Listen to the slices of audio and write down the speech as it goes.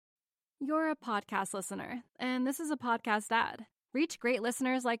You're a podcast listener, and this is a podcast ad. Reach great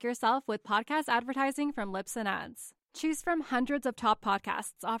listeners like yourself with podcast advertising from Libsyn Ads. Choose from hundreds of top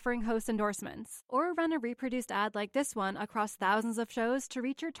podcasts offering host endorsements, or run a reproduced ad like this one across thousands of shows to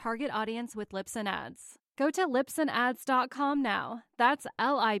reach your target audience with Libsyn Ads. Go to libsynads.com now. That's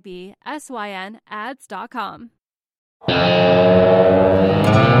LIBSYN ads.com.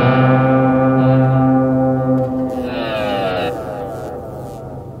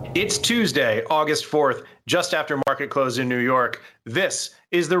 It's Tuesday, August 4th, just after market close in New York. This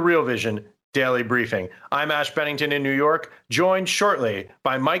is the Real Vision Daily Briefing. I'm Ash Bennington in New York, joined shortly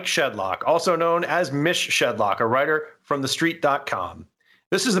by Mike Shedlock, also known as Mish Shedlock, a writer from TheStreet.com.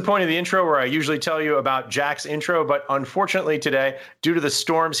 This is the point of the intro where I usually tell you about Jack's intro, but unfortunately today, due to the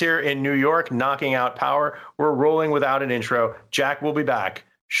storms here in New York knocking out power, we're rolling without an intro. Jack will be back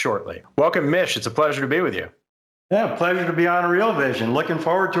shortly. Welcome, Mish. It's a pleasure to be with you. Yeah, pleasure to be on Real Vision. Looking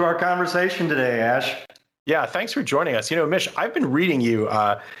forward to our conversation today, Ash. Yeah, thanks for joining us. Mish, I've been reading you,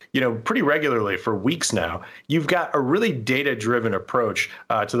 pretty regularly for weeks now. You've got a really data-driven approach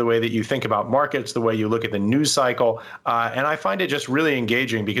to the way that you think about markets, the way you look at the news cycle, and I find it just really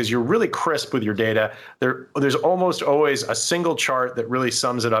engaging because you're really crisp with your data. There's almost always a single chart that really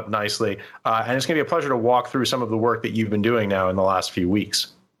sums it up nicely, and it's going to be a pleasure to walk through some of the work that you've been doing now in the last few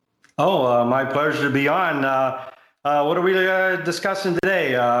weeks. Oh, my pleasure to be on. What are we discussing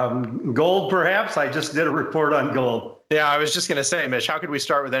today? Gold, perhaps? I just did a report on gold. Yeah, I was just going to say, Mish, how could we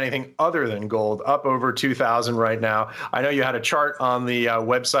start with anything other than gold? Up over 2,000 right now. I know you had a chart on the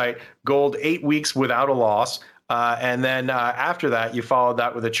website, gold 8 weeks without a loss. And then after that, you followed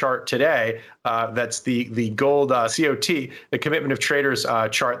that with a chart today. That's the gold COT, the Commitment of Traders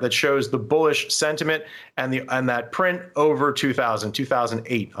chart that shows the bullish sentiment and that print over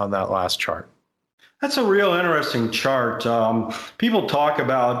 2008 on that last chart. That's a real interesting chart. People talk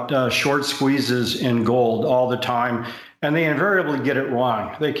about short squeezes in gold all the time, and they invariably get it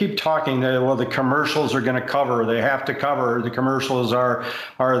wrong. They keep talking that, well, the commercials are going to cover. They have to cover. The commercials are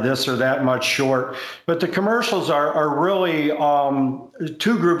this or that much short. But the commercials are really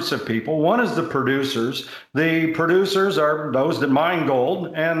two groups of people. One is the producers. The producers are those that mine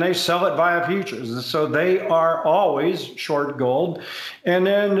gold, and they sell it via futures. So they are always short gold. And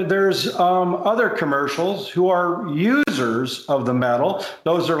then there's other commercials who are users of the metal.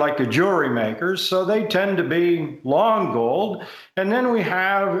 Those are like the jewelry makers. So they tend to be long gold. And then we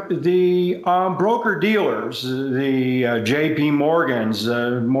have the broker dealers, the JP Morgans,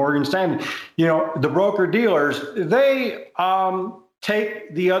 Morgan Stanley, the broker dealers, they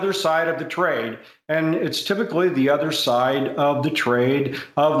take the other side of the trade. And it's typically the other side of the trade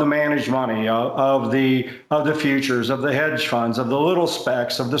of the managed money, of the futures, of the hedge funds, of the little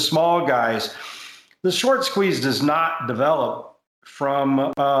specs, of the small guys. The short squeeze does not develop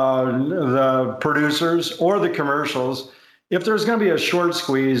from the producers or the commercials. If there's going to be a short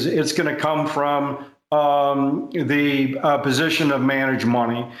squeeze, it's going to come from the position of managed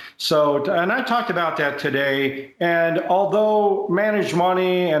money. So, and I talked about that today. And although managed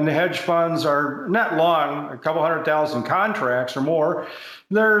money and the hedge funds are net long, a couple 100,000 contracts or more,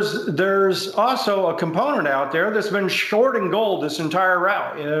 there's also a component out there that's been shorting gold this entire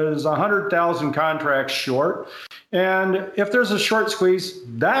rally. It is 100,000 contracts short. And if there's a short squeeze,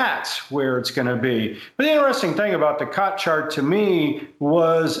 that's where it's going to be. But the interesting thing about the COT chart to me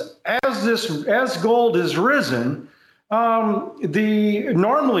was as gold has risen,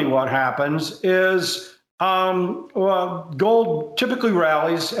 normally what happens is gold typically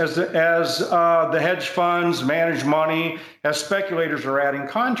rallies as the hedge funds, managed money, as speculators are adding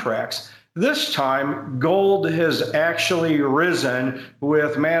contracts. This time, gold has actually risen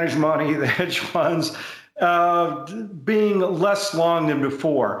with managed money, the hedge funds, being less long than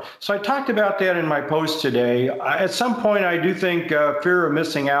before. So I talked about that in my post today. At some point, I do think fear of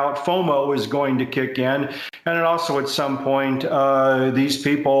missing out, FOMO, is going to kick in. And then also at some point, these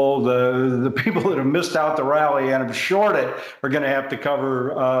people, the people that have missed out the rally and have shorted, are going to have to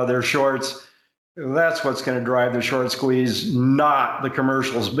cover their shorts. That's what's going to drive the short squeeze, not the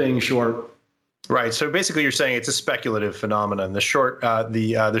commercials being short. Right. So basically, you're saying it's a speculative phenomenon. The shorts are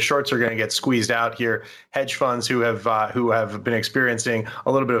going to get squeezed out here. Hedge funds who have been experiencing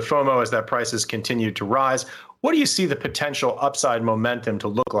a little bit of FOMO as that prices continue to rise. What do you see the potential upside momentum to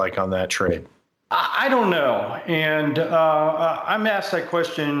look like on that trade? I don't know. And I'm asked that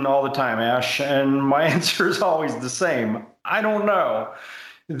question all the time, Ash, and my answer is always the same. I don't know.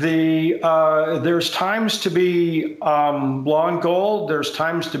 There's times to be long gold. There's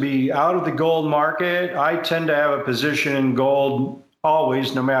times to be out of the gold market. I tend to have a position in gold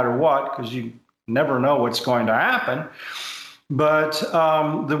always, no matter what, because you never know what's going to happen. But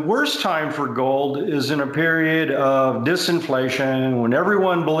the worst time for gold is in a period of disinflation when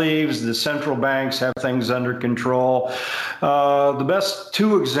everyone believes the central banks have things under control. The best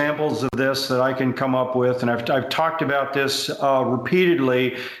two examples of this that I can come up with, and I've talked about this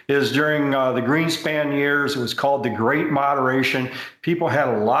repeatedly, is during the Greenspan years. It was called the Great Moderation. People had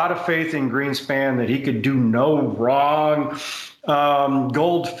a lot of faith in Greenspan that he could do no wrong.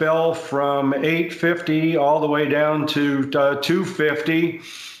 Gold fell from 850 all the way down to 250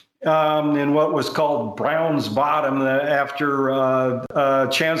 in what was called Brown's Bottom after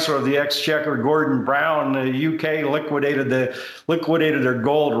Chancellor of the Exchequer Gordon Brown. The UK liquidated their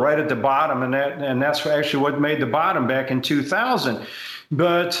gold right at the bottom, and that's actually what made the bottom back in 2000.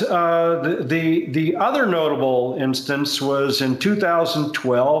 But the other notable instance was in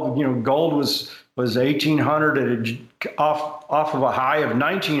 2012. Gold was 1,800 off of a high of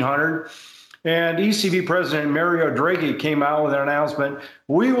 1,900. And ECB President Mario Draghi came out with an announcement: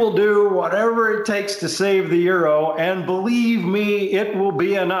 we will do whatever it takes to save the euro, and believe me, it will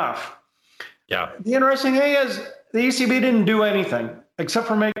be enough. Yeah. The interesting thing is the ECB didn't do anything except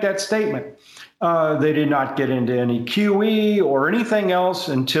for make that statement. They did not get into any QE or anything else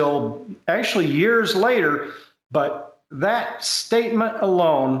until actually years later. But that statement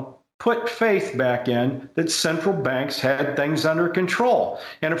alone put faith back in that central banks had things under control.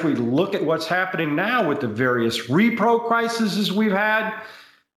 And if we look at what's happening now with the various repro crises we've had,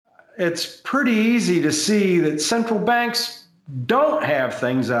 it's pretty easy to see that central banks don't have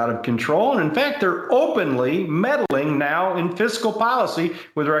things out of control. And in fact, they're openly meddling now in fiscal policy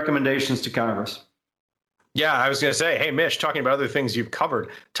with recommendations to Congress. Yeah, I was going to say, hey, Mish, talking about other things you've covered,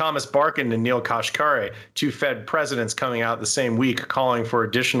 Thomas Barkin and Neel Kashkari, two Fed presidents coming out the same week calling for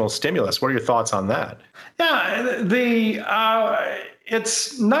additional stimulus. What are your thoughts on that? Yeah,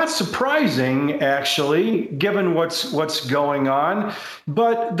 it's not surprising, actually, given what's going on.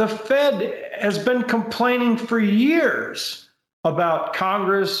 But the Fed has been complaining for years about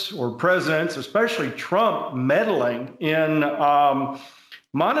Congress or presidents, especially Trump, meddling in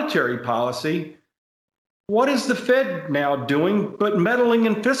monetary policy. What is the Fed now doing but meddling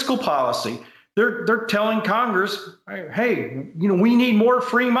in fiscal policy? They're telling Congress, hey, we need more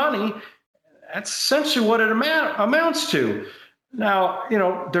free money. That's essentially what it amounts to. Now,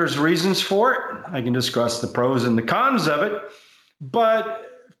 there's reasons for it. I can discuss the pros and the cons of it.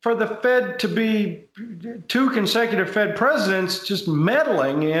 But for the Fed to be two consecutive Fed presidents just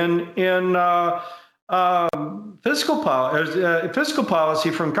meddling in fiscal policy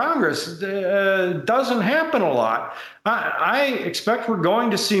from Congress doesn't happen a lot. I expect we're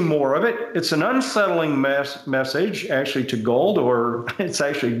going to see more of it. It's an unsettling message, actually, to gold, or it's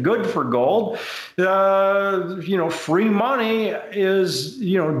actually good for gold. Free money is,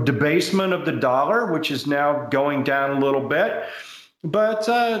 debasement of the dollar, which is now going down a little bit. But,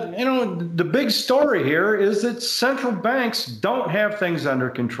 the big story here is that central banks don't have things under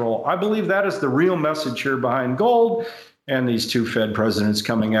control. I believe that is the real message here behind gold, and these two Fed presidents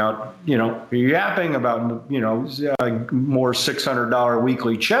coming out, yapping about, more $600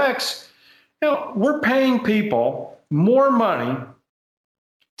 weekly checks. We're paying people more money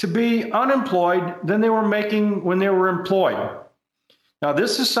to be unemployed than they were making when they were employed. Now,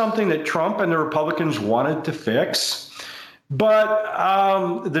 this is something that Trump and the Republicans wanted to fix.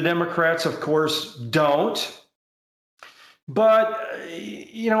 But the Democrats, of course, don't. But,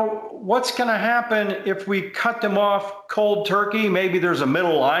 what's going to happen if we cut them off cold turkey? Maybe there's a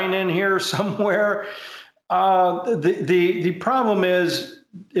middle line in here somewhere. The problem is,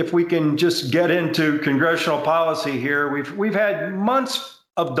 if we can just get into congressional policy here, we've had months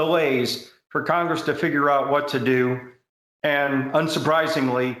of delays for Congress to figure out what to do. And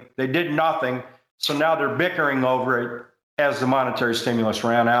unsurprisingly, they did nothing. So now they're bickering over it as the monetary stimulus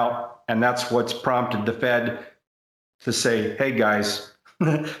ran out. And that's what's prompted the Fed to say, hey, guys,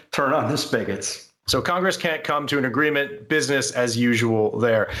 turn on the spigots. So Congress can't come to an agreement, business as usual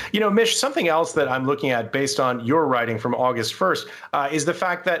there. Mish, something else that I'm looking at based on your writing from August 1st is the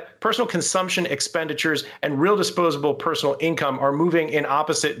fact that personal consumption expenditures and real disposable personal income are moving in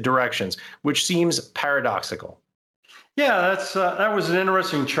opposite directions, which seems paradoxical. Yeah, that was an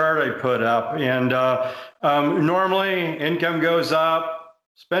interesting chart I put up. And normally income goes up,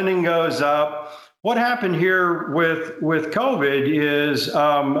 spending goes up. What happened here with COVID is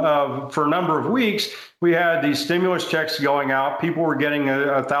for a number of weeks, we had these stimulus checks going out. People were getting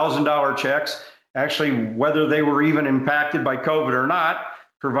 $1,000 checks, actually, whether they were even impacted by COVID or not,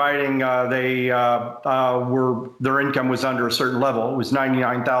 providing their income was under a certain level. It was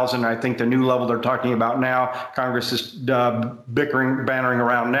 $99,000. I think the new level they're talking about now, Congress is bannering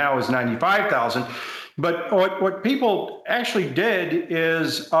around now, is $95,000. But what people actually did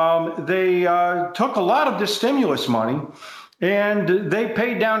is they took a lot of this stimulus money and they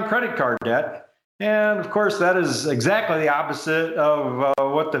paid down credit card debt. And of course, that is exactly the opposite of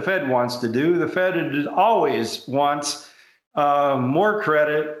what the Fed wants to do. The Fed always wants more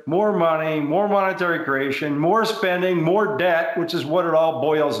credit, more money, more monetary creation, more spending, more debt, which is what it all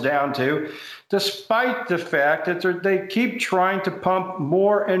boils down to, despite the fact that they keep trying to pump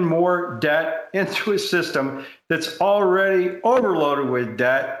more and more debt into a system that's already overloaded with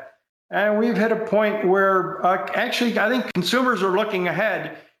debt. And we've hit a point where actually, I think consumers are looking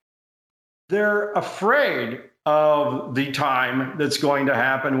ahead. They're afraid of the time that's going to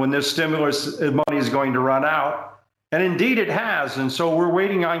happen when this stimulus money is going to run out. And indeed it has. And so we're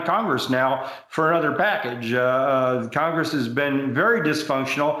waiting on Congress now for another package. Congress has been very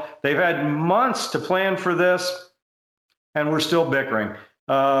dysfunctional. They've had months to plan for this, and we're still bickering.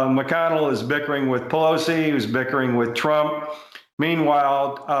 McConnell is bickering with Pelosi, who's bickering with Trump.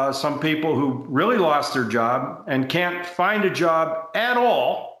 Meanwhile, some people who really lost their job and can't find a job at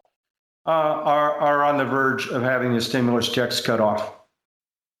all are on the verge of having the stimulus checks cut off.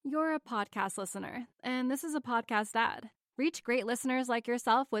 You're a podcast listener, and this is a podcast ad. Reach great listeners like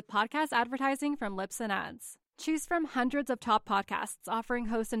yourself with podcast advertising from Libsyn Ads. Choose from hundreds of top podcasts offering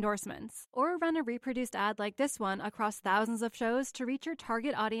host endorsements, or run a reproduced ad like this one across thousands of shows to reach your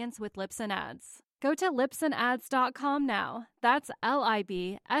target audience with Libsyn Ads. Go to libsynads.com now. That's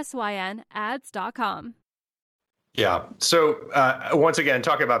LIBSYN ads.com. Yeah. So once again,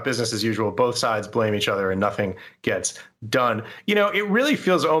 talking about business as usual, both sides blame each other and nothing gets done. You know, it really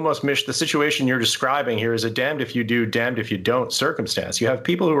feels almost, Mish, the situation you're describing here is a damned if you do, damned if you don't circumstance. You have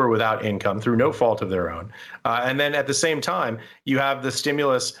people who are without income through no fault of their own. And then at the same time, you have the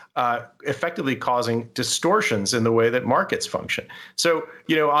stimulus effectively causing distortions in the way that markets function. So,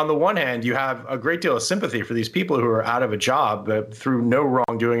 you know, on the one hand, you have a great deal of sympathy for these people who are out of a job through no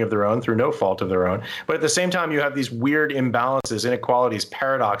wrongdoing of their own, through no fault of their own. But at the same time, you have these weird imbalances, inequalities,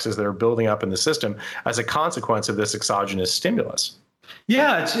 paradoxes that are building up in the system as a consequence of this exogenous stimulus.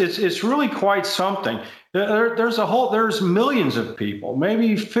 Yeah, it's really quite something. There's millions of people,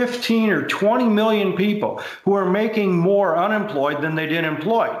 maybe 15 or 20 million people who are making more unemployed than they did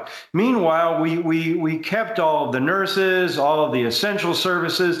employed. Meanwhile, we kept all of the nurses, all of the essential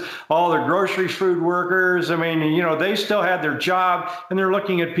services, all the grocery food workers. I mean, you know, they still had their job, and they're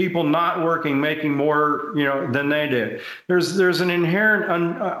looking at people not working, making more, you know, than they did. There's an inherent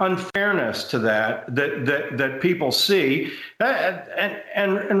unfairness to that people see,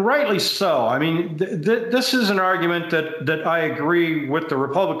 and rightly so. I mean, this is an argument that I agree with the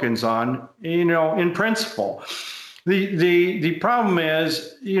Republicans on, you know, in principle. The problem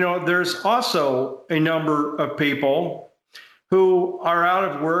is, you know, there's also a number of people who are out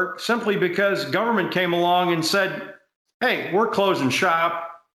of work simply because government came along and said, hey, we're closing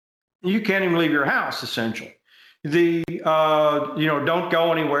shop. You can't even leave your house, essentially. You know, don't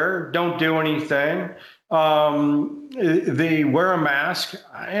go anywhere, don't do anything. They wear a mask,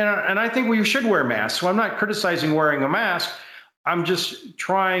 and I think we should wear masks. So I'm not criticizing wearing a mask. I'm just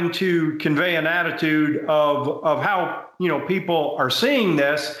trying to convey an attitude of how, you know, people are seeing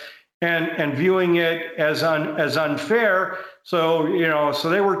this and viewing it as unfair. So, you know, so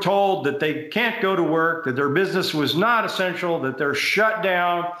they were told that they can't go to work, that their business was not essential, that they're shut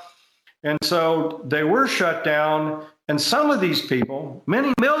down. And so they were shut down. And some of these people,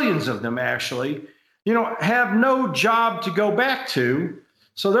 many millions of them actually, you know, have no job to go back to.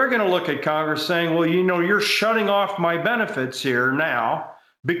 So they're going to look at Congress saying, well, you know, you're shutting off my benefits here now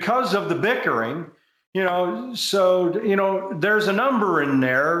because of the bickering, you know. So, you know, there's a number in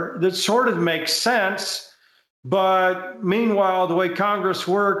there that sort of makes sense. But meanwhile, the way Congress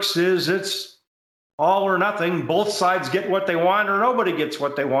works is it's all or nothing. Both sides get what they want or nobody gets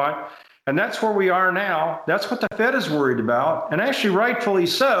what they want. And that's where we are now. That's what the Fed is worried about, and actually rightfully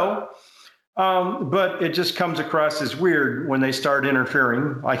so. But it just comes across as weird when they start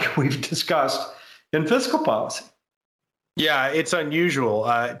interfering, like we've discussed, in fiscal policy. Yeah, it's unusual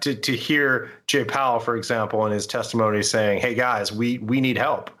to hear Jay Powell, for example, in his testimony saying, hey, guys, we need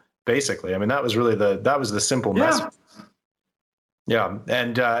help, basically. I mean, that was really the simple message. Yeah.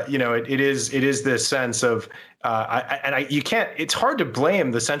 And, you know, it is this sense of you can't, it's hard to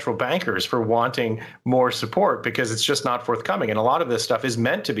blame the central bankers for wanting more support because it's just not forthcoming. And a lot of this stuff is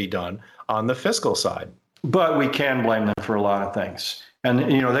meant to be done on the fiscal side. But we can blame them for a lot of things.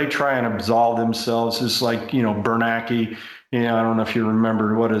 And, you know, they try and absolve themselves. It's like, you know, Bernanke I don't know if you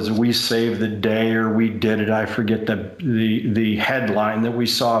remember, what is "We Saved the Day" or "We Did It." I forget the headline that we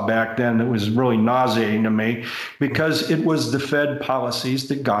saw back then that was really nauseating to me, because it was the Fed policies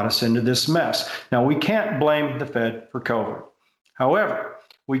that got us into this mess. Now, we can't blame the Fed for COVID. However,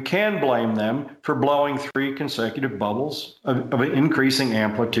 we can blame them for blowing 3 consecutive bubbles of increasing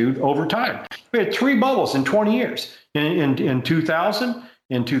amplitude over time. We had 3 bubbles in 20 years, in 2000,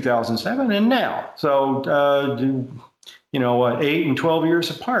 in 2007, and now. So, 8 and 12 years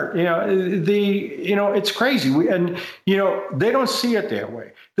apart. It's crazy. They don't see it that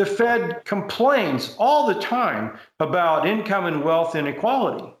way. The Fed complains all the time about income and wealth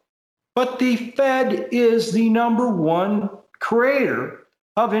inequality, but the Fed is the number one creator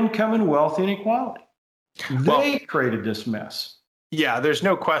of income and wealth inequality. They created this mess. Yeah, there's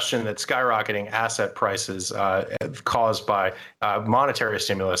no question that skyrocketing asset prices caused by monetary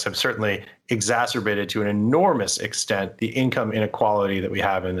stimulus have certainly exacerbated to an enormous extent the income inequality that we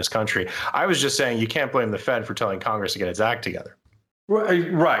have in this country. I was just saying you can't blame the Fed for telling Congress to get its act together.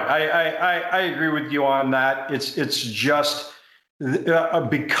 Right. I agree with you on that. It's just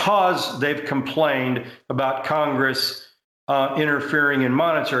because they've complained about Congress interfering in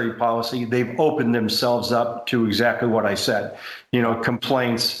monetary policy, they've opened themselves up to exactly what I said.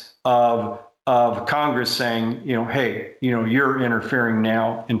 Complaints of Congress saying, hey, you're interfering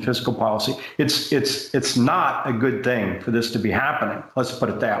now in fiscal policy. It's not a good thing for this to be happening. Let's put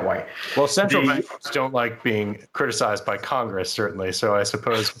it that way. Well, central banks don't like being criticized by Congress, certainly. So I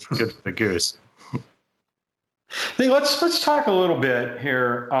suppose it's good for the goose. Let's talk a little bit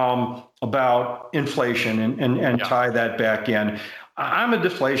here about inflation and tie that back in. I'm a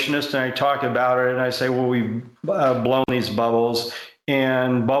deflationist, and I talk about it, and I say, well, we've blown these bubbles,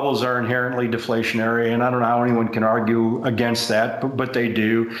 and bubbles are inherently deflationary, and I don't know how anyone can argue against that, but they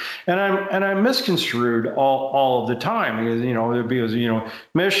do. And I'm misconstrued all of the time, because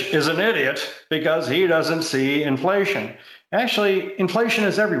Mish is an idiot because he doesn't see inflation. Actually, inflation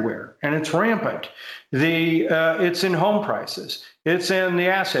is everywhere, and it's rampant. It's in home prices. It's in the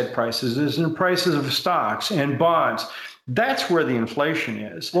asset prices. It's in the prices of stocks and bonds. That's where the inflation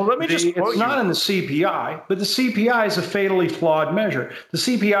is. Well, let me just quote It's not in the CPI, but the CPI is a fatally flawed measure. The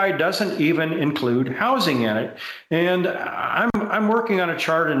CPI doesn't even include housing in it. And I'm working on a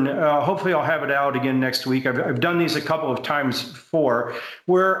chart, and hopefully I'll have it out again next week. I've done these a couple of times before,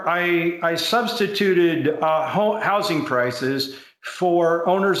 where I substituted housing prices for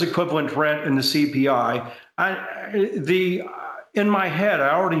owner's equivalent rent in the CPI. In my head, I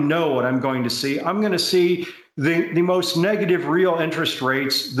already know what I'm going to see. I'm going to see the most negative real interest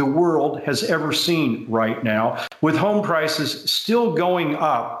rates the world has ever seen right now, with home prices still going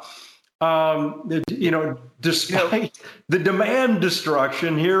up. Despite the demand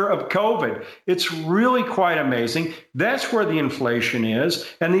destruction here of COVID, it's really quite amazing. That's where the inflation is.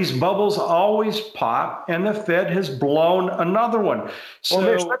 And these bubbles always pop, and the Fed has blown another one. So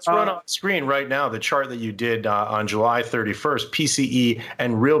well, Mitch, let's run on screen right now the chart that you did on July 31st, PCE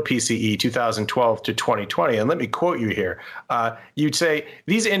and real PCE 2012 to 2020. And let me quote you here. You'd say,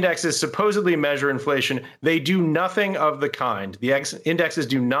 these indexes supposedly measure inflation. They do nothing of the kind. The indexes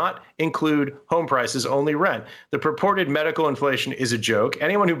do not include home prices, only rent. The purported medical inflation is a joke.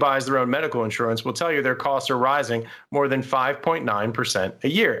 Anyone who buys their own medical insurance will tell you their costs are rising more than 5.9% a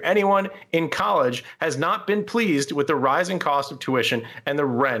year. Anyone in college has not been pleased with the rising cost of tuition and the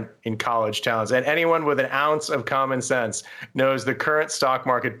rent in college towns. And anyone with an ounce of common sense knows the current stock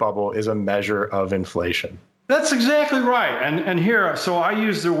market bubble is a measure of inflation. That's exactly right. And here, so I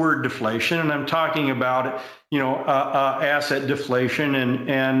use the word deflation, and I'm talking about, asset deflation.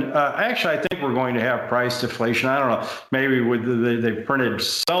 And actually, I think we're going to have price deflation. I don't know, maybe they've printed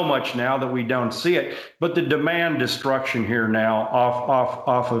so much now that we don't see it. But the demand destruction here now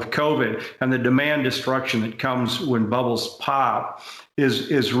off of COVID, and the demand destruction that comes when bubbles pop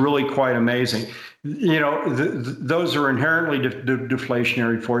is really quite amazing. Those are inherently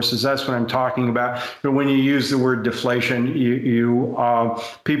deflationary forces. That's what I'm talking about. But when you use the word deflation,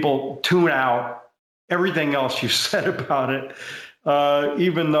 people tune out everything else you said about it.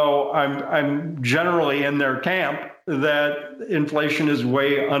 Even though I'm generally in their camp that inflation is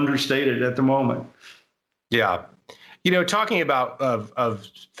way understated at the moment. Yeah. Talking about of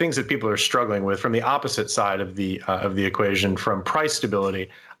things that people are struggling with from the opposite side of the equation, from price stability,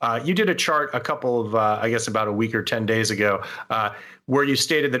 you did a chart a couple of, about a week or 10 days ago, where you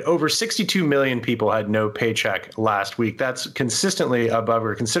stated that over 62 million people had no paycheck last week. That's consistently above,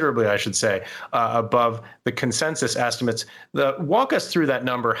 or considerably, I should say, above the consensus estimates. Walk us through that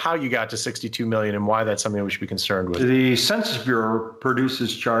number, how you got to 62 million, and why that's something we should be concerned with. The Census Bureau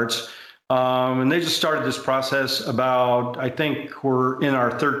produces charts And they just started this process about, I think we're in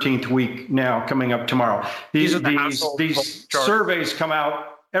our 13th week now, coming up tomorrow. These surveys come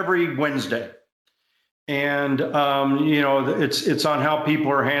out every Wednesday. And, it's on how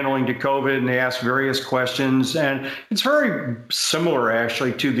people are handling to COVID, and they ask various questions. And it's very similar,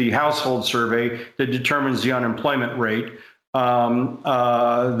 actually, to the household survey that determines the unemployment rate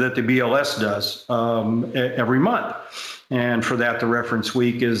that the BLS does every month. And for that, the reference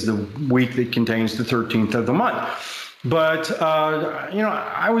week is the week that contains the 13th of the month. But,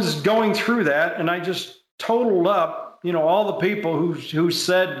 I was going through that, and I just totaled up, all the people who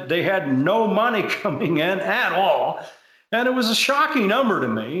said they had no money coming in at all. And it was a shocking number to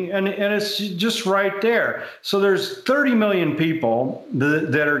me, and it's just right there. So there's 30 million people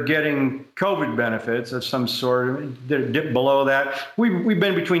that are getting COVID benefits of some sort, that dip below that. We've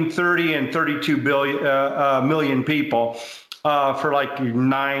been between 30 and 32 million people for like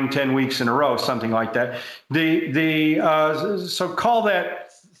 9-10 weeks in a row, something like that. So call that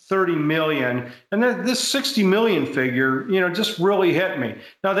 30 million. And then this 60 million figure, just really hit me.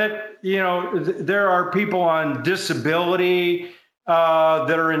 Now that, there are people on disability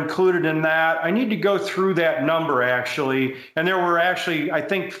that are included in that. I need to go through that number, actually. And there were actually, I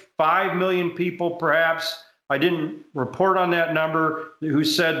think, 5 million people, perhaps. I didn't report on that number, who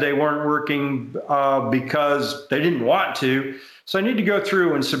said they weren't working because they didn't want to. So I need to go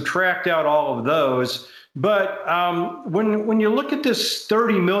through and subtract out all of those. But when you look at this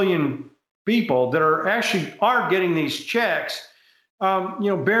 30 million people that are getting these checks,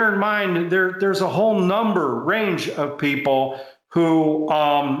 bear in mind there's a whole range of people who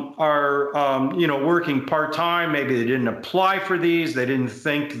are working part-time. Maybe they didn't apply for these. They didn't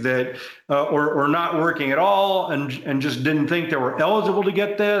think that, or not working at all, and just didn't think they were eligible to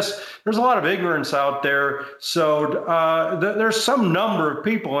get this. There's a lot of ignorance out there. So there's some number of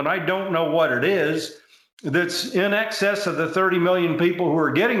people, and I don't know what it is, that's in excess of the 30 million people who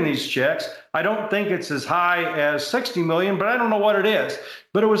are getting these checks. I don't think it's as high as 60 million, but I don't know what it is.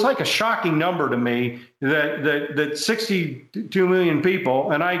 But it was like a shocking number to me that 62 million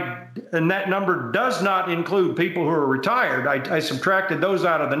people, and that number does not include people who are retired. I subtracted those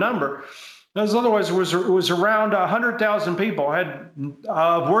out of the number. Because otherwise, it was around 100,000 people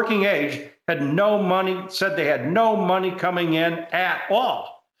of working age had no money, said they had no money coming in at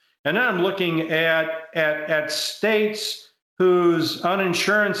all. And then I'm looking at states whose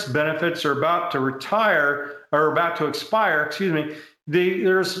uninsurance benefits are about to expire.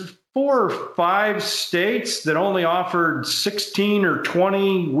 There's 4 or 5 states that only offered 16 or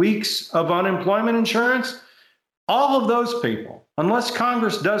 20 weeks of unemployment insurance. All of those people, unless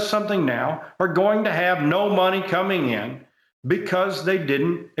Congress does something now, are going to have no money coming in because they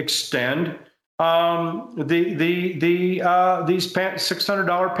didn't extend these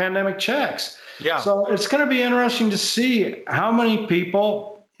 $600 pandemic checks. Yeah. So it's going to be interesting to see how many people,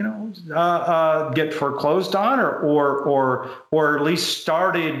 get foreclosed on or at least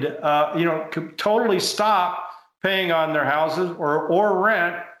started, totally stop paying on their houses or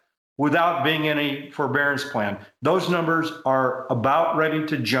rent without being in a forbearance plan. Those numbers are about ready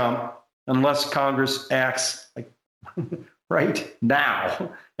to jump unless Congress acts right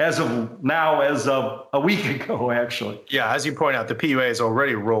now. As of a week ago, actually. Yeah, as you point out, the PUA is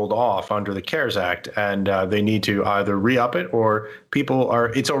already rolled off under the CARES Act, and they need to either re-up it or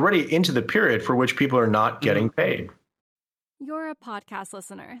it's already into the period for which people are not getting paid. You're a podcast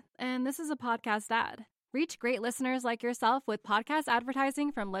listener, and this is a podcast ad. Reach great listeners like yourself with podcast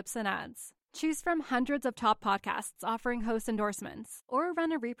advertising from Libsyn Ads. Choose from hundreds of top podcasts offering host endorsements, or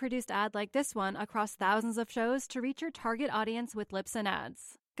run a reproduced ad like this one across thousands of shows to reach your target audience with Libsyn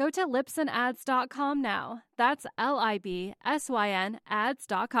Ads. Go to libsynads.com now. That's LIBSYN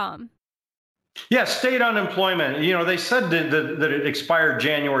ads.com. Yeah, state unemployment. They said that it expired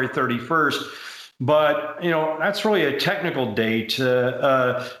January 31st, but that's really a technical date.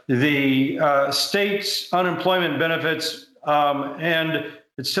 The state's unemployment benefits, and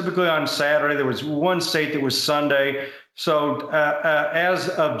it's typically on Saturday. There was one state that was Sunday. So as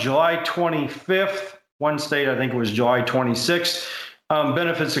of July 25th, one state, I think it was July 26th,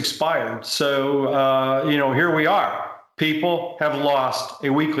 benefits expired. So, here we are. People have lost a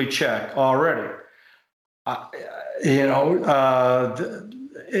weekly check already.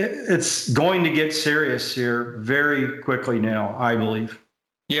 It's going to get serious here very quickly now, I believe.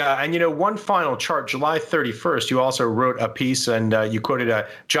 Yeah, and one final chart, July 31st, you also wrote a piece and you quoted a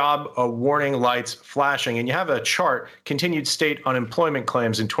job warning lights flashing. And you have a chart, continued state unemployment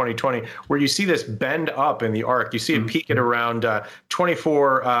claims in 2020, where you see this bend up in the arc. You see it peak at around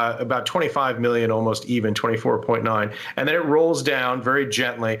about 25 million, almost even, 24.9. And then it rolls down very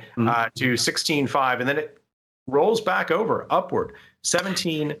gently to 16.5. And then it rolls back upward,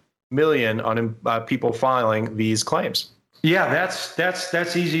 17 million on people filing these claims. Yeah,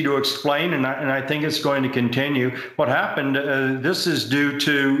 that's easy to explain, and I think it's going to continue. What happened? This is due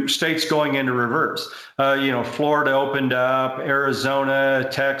to states going into reverse. Florida opened up, Arizona,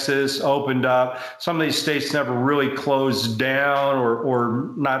 Texas opened up. Some of these states never really closed down,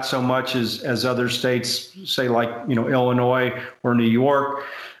 or not so much as other states, say like Illinois or New York.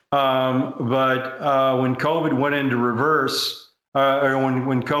 But when COVID went into reverse. Or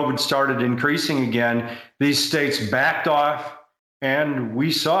when COVID started increasing again, these states backed off, and we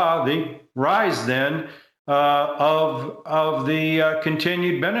saw the rise then of the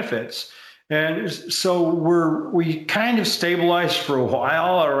continued benefits. And so we kind of stabilized for a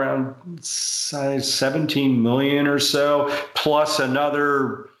while around 17 million or so, plus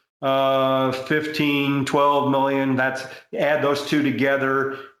another 15, 12 million. Add those two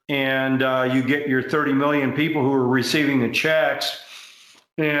together, and you get your 30 million people who are receiving the checks.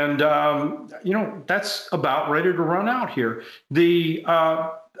 And, that's about ready to run out here. When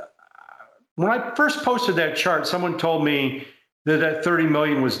I first posted that chart, someone told me that 30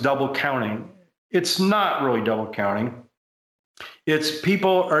 million was double counting. It's not really double counting. It's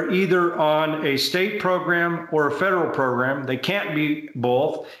people are either on a state program or a federal program. They can't be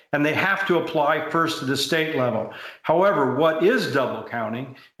both, and they have to apply first to the state level. However, what is double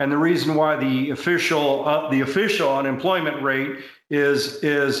counting, and the reason why the official unemployment rate is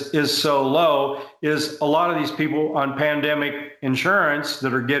so low, is a lot of these people on pandemic insurance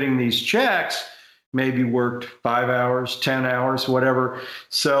that are getting these checks maybe worked 5 hours, 10 hours, whatever.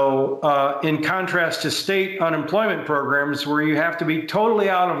 So in contrast to state unemployment programs where you have to be totally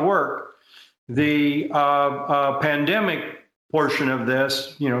out of work, the pandemic portion of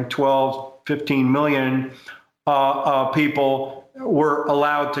this, 12, 15 million people were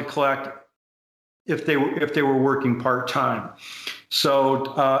allowed to collect if they were working part-time.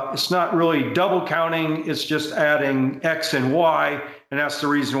 So it's not really double counting, it's just adding X and Y. And that's the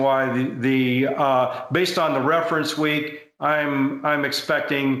reason why the based on the reference week, I'm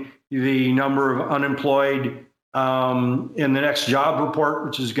expecting the number of unemployed in the next job report,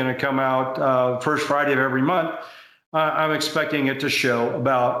 which is going to come out first Friday of every month. I'm expecting it to show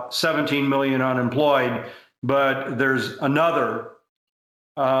about 17 million unemployed, but there's another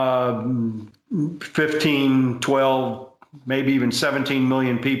 15, 12, maybe even 17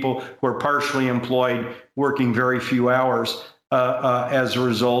 million people who are partially employed, working very few hours. As a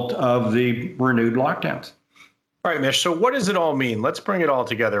result of the renewed lockdowns. All right, Mish. So what does it all mean? Let's bring it all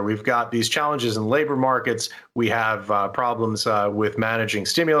together. We've got these challenges in labor markets. We have problems with managing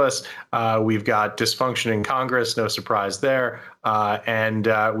stimulus. We've got dysfunction in Congress. No surprise there. And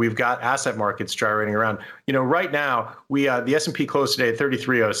we've got asset markets gyrating around. Right now, the S&P closed today at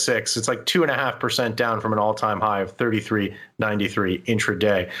 3306. It's like 2.5% down from an all-time high of 3393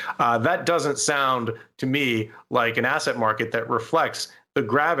 intraday. That doesn't sound to me like an asset market that reflects the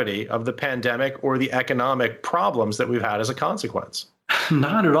gravity of the pandemic or the economic problems that we've had as a consequence.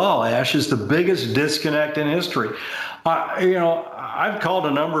 Not at all, Ash. It's the biggest disconnect in history. I've called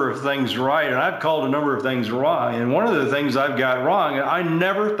a number of things right, and I've called a number of things wrong. And one of the things I've got wrong, I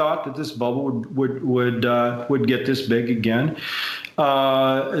never thought that this bubble would get this big again.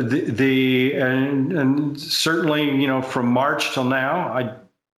 And certainly, from March till now,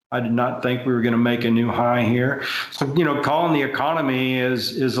 I did not think we were going to make a new high here. So, calling the economy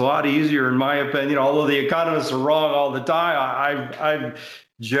is a lot easier, in my opinion. Although the economists are wrong all the time, I've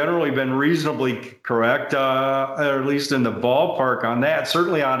generally been reasonably correct, at least in the ballpark on that.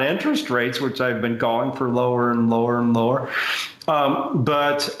 Certainly on interest rates, which I've been calling for lower and lower and lower.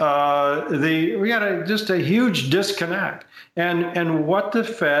 But we got just a huge disconnect. And what the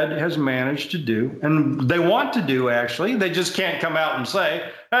Fed has managed to do, and they want to do, actually, they just can't come out and say,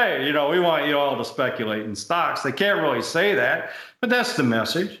 hey, we want you all to speculate in stocks. They can't really say that, but that's the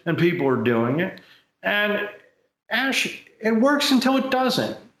message, and people are doing it. And Ash, it works until it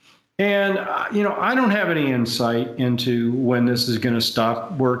doesn't. And, I don't have any insight into when this is going to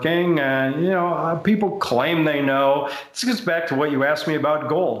stop working. And, people claim they know. This gets back to what you asked me about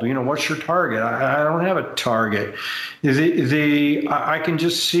gold. What's your target? I don't have a target. I can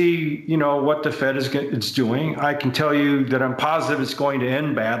just see, what the Fed is doing. I can tell you that I'm positive it's going to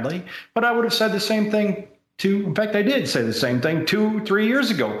end badly. But I would have said the same thing In fact, I did say the same thing 2-3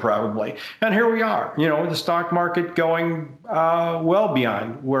 years ago, probably. And here we are, the stock market going well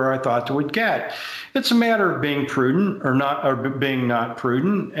beyond where I thought it would get. It's a matter of being prudent or being not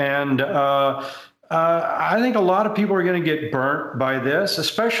prudent. And I think a lot of people are going to get burnt by this,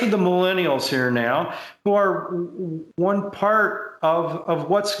 especially the millennials here now, who are one part of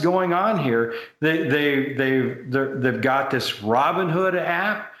what's going on here. They've got this Robinhood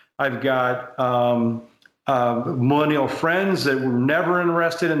app. I've got millennial friends that were never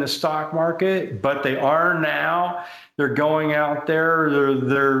interested in the stock market, but they are now. They're going out there.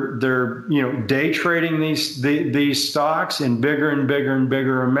 They're day trading these stocks in bigger and bigger and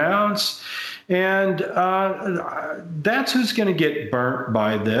bigger amounts. And that's who's going to get burnt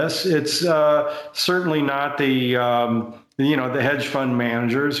by this. It's certainly not the hedge fund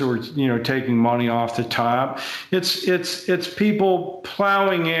managers who are taking money off the top. It's people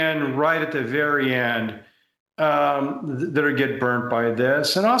plowing in right at the very end that are get burnt by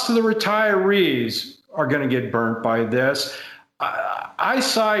this, and also the retirees are going to get burnt by this. I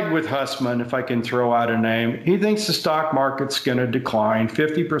side with Hussman, if I can throw out a name. He thinks the stock market's going to decline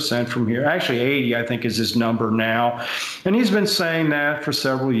 50% from here. Actually, 80, I think, is his number now. And he's been saying that for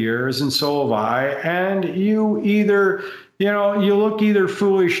several years, and so have I. And you either, you look either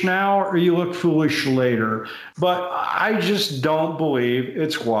foolish now or you look foolish later. But I just don't believe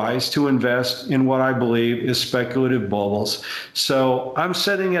it's wise to invest in what I believe is speculative bubbles. So I'm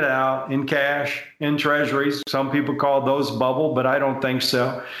setting it out in cash, in treasuries. Some people call those bubble, but I don't think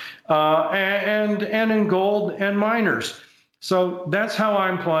so. And in gold and miners. So that's how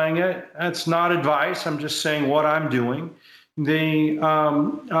I'm playing it. That's not advice. I'm just saying what I'm doing.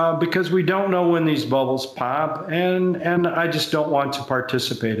 Because we don't know when these bubbles pop, and I just don't want to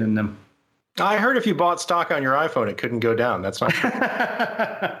participate in them. I heard if you bought stock on your iPhone, it couldn't go down. That's not true.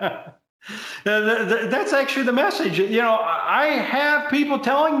 That's actually the message. I have people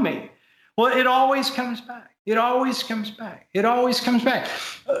telling me, well, it always comes back. It always comes back. It always comes back.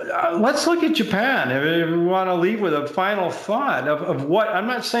 Let's look at Japan. If we want to leave with a final thought of what, I'm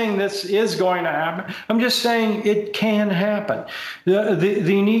not saying this is going to happen. I'm just saying it can happen. The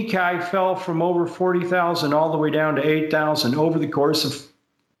Nikkei fell from over 40,000 all the way down to 8,000 over the course of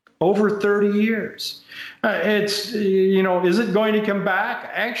over 30 years. Is it going to come back?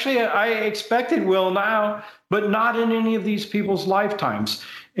 Actually, I expect it will now, but not in any of these people's lifetimes.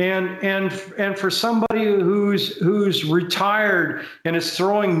 And for somebody who's retired and is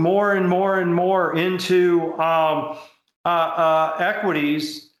throwing more and more and more into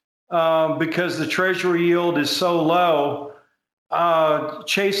equities because the treasury yield is so low,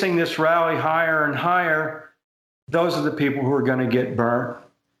 chasing this rally higher and higher, those are the people who are going to get burnt,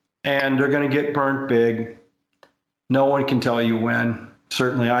 and they're going to get burnt big. No one can tell you when.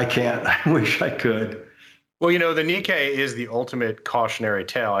 Certainly I can't. I wish I could. Well, the Nikkei is the ultimate cautionary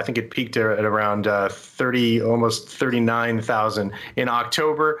tale. I think it peaked at around almost 39,000 in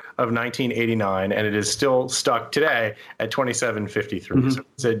October of 1989, and it is still stuck today at 2753. Mm-hmm. So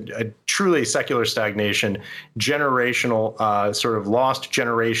it's a truly secular stagnation, generational, sort of lost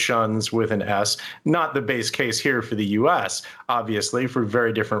generations with an S. Not the base case here for the U.S., obviously, for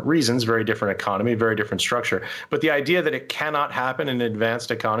very different reasons, very different economy, very different structure. But the idea that it cannot happen in an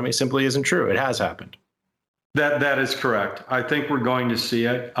advanced economy simply isn't true. It has happened. That is correct. I think we're going to see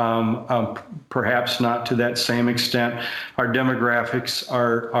it, perhaps not to that same extent. Our demographics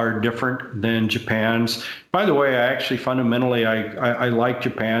are different than Japan's. By the way, fundamentally, I like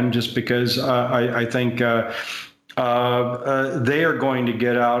Japan just because I think they are going to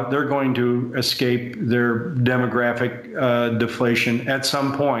get out. They're going to escape their demographic deflation at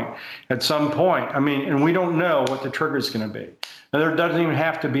some point. I mean, and we don't know what the trigger is going to be. Now, there doesn't even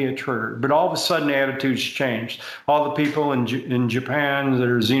have to be a trigger, but all of a sudden attitudes changed. All the people in Japan that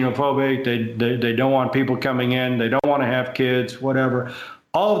are xenophobic, they don't want people coming in, they don't want to have kids, whatever.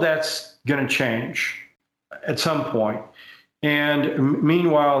 All of that's going to change at some point. And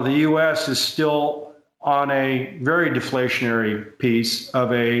meanwhile, the U.S. is still on a very deflationary piece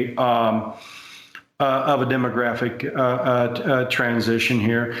of a demographic transition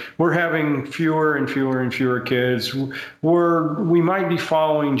here. We're having fewer and fewer and fewer kids. We might be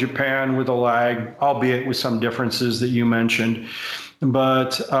following Japan with a lag, albeit with some differences that you mentioned.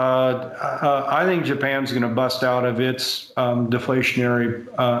 But I think Japan's going to bust out of its deflationary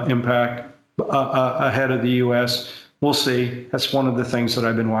impact ahead of the U.S. We'll see. That's one of the things that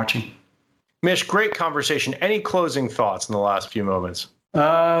I've been watching. Mish, great conversation. Any closing thoughts in the last few moments?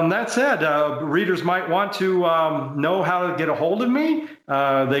 That's it. Readers might want to know how to get a hold of me.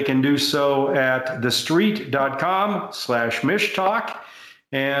 They can do so at thestreet.com/Mish Talk.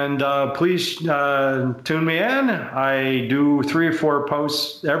 And please tune me in. I do 3 or 4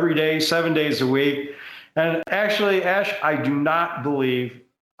 posts every day, 7 days a week. And actually, Ash, I do not believe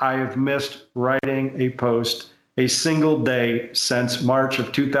I have missed writing a post a single day since March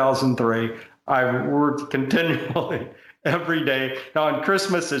of 2003. I've worked continually every day. Now on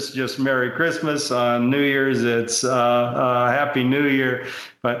Christmas, it's just Merry Christmas. On New Year's, it's Happy New Year.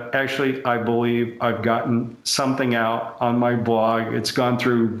 But actually, I believe I've gotten something out on my blog. It's gone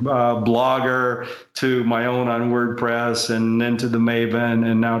through Blogger to my own on WordPress and then to the Maven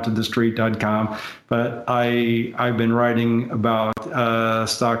and now to TheStreet.com. But I've been writing about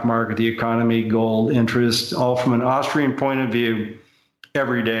stock market, the economy, gold, interest, all from an Austrian point of view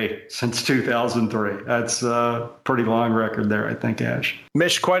every day since 2003. That's a pretty long record there, I think, Ash.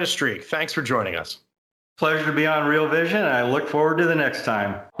 Mish, quite a streak. Thanks for joining us. Pleasure to be on Real Vision. And I look forward to the next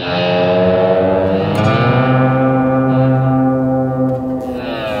time.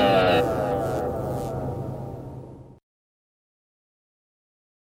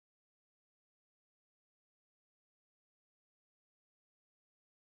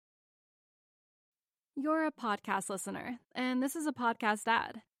 You're a podcast listener, and this is a podcast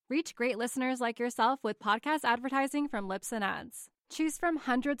ad. Reach great listeners like yourself with podcast advertising from Libsyn Ads. Choose from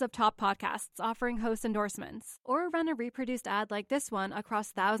hundreds of top podcasts offering host endorsements, or run a reproduced ad like this one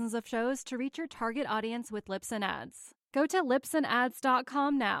across thousands of shows to reach your target audience with Libsyn Ads. Go to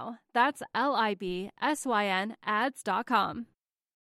libsynads.com now. That's LIBSYN ads.com.